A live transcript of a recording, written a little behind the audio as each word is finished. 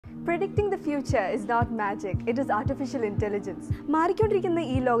Predicting the future is not magic, it is artificial intelligence. മാറിക്കൊണ്ടിരിക്കുന്ന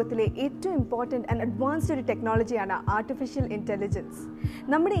ഈ ലോകത്തിലെ ഏറ്റവും ഇമ്പോർട്ടൻറ്റ് ആൻഡ് അഡ്വാൻസ്ഡ് ഒരു ടെക്നോളജിയാണ് ആർട്ടിഫിഷ്യൽ ഇൻ്റലിജൻസ്.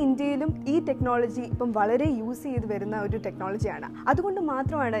 നമ്മുടെ ഇന്ത്യയിലും ഈ ടെക്നോളജി ഇപ്പം വളരെ യൂസ് ചെയ്ത് വരുന്ന ഒരു ടെക്നോളജിയാണ്. അതുകൊണ്ട്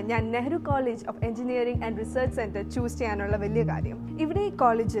മാത്രമാണ് ഞാൻ Nehru college of engineering and research centre choose ചെയ്യാനുള്ള വലിയ കാര്യം. ഇവിടെ ഈ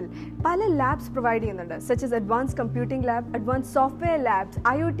കോളേജിൽ പല ലാബ്സ് പ്രൊവൈഡ് ചെയ്യുന്നുണ്ട്, such as advance computing lab, advance software labs,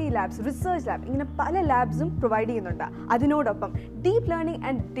 IoT labs, research lab, ഇങ്ങനെ പല ലാബ്സും പ്രൊവൈഡ് ചെയ്യുന്നുണ്ട്. അതിനോടൊപ്പം deep learning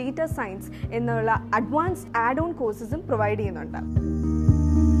and data science എന്നുള്ള അഡ്വാൻസ് ആഡ് ഓൺ കോഴ്സസും പ്രൊവൈഡ് ചെയ്യുന്നുണ്ട്.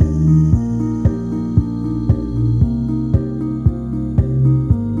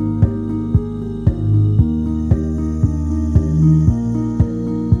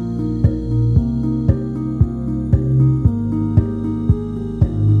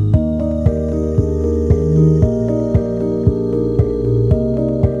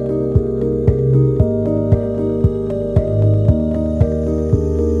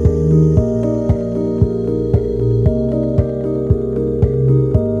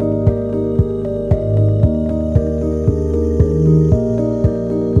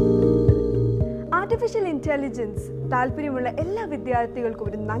 ആർട്ടിഫിഷ്യൽ ഇൻ്റലിജൻസ് താല്പര്യമുള്ള എല്ലാ വിദ്യാർത്ഥികൾക്കും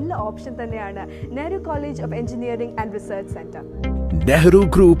ഒരു നല്ല ഓപ്ഷൻ തന്നെയാണ് Nehru college of engineering and research centre. Nehru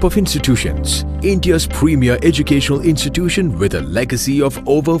Group of Institutions, India's premier educational institution with a legacy of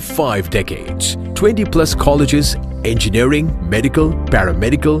over 5 decades. 20+ colleges, engineering, medical,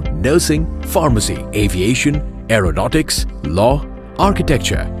 paramedical, nursing, pharmacy, aviation, aeronautics, law,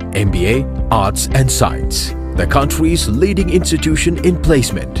 architecture, MBA, arts and science. The country's leading institution in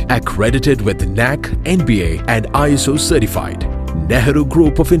placement, accredited with NAC, NBA and ISO certified. Nehru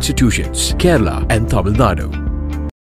Group of Institutions, Kerala and Tamil Nadu.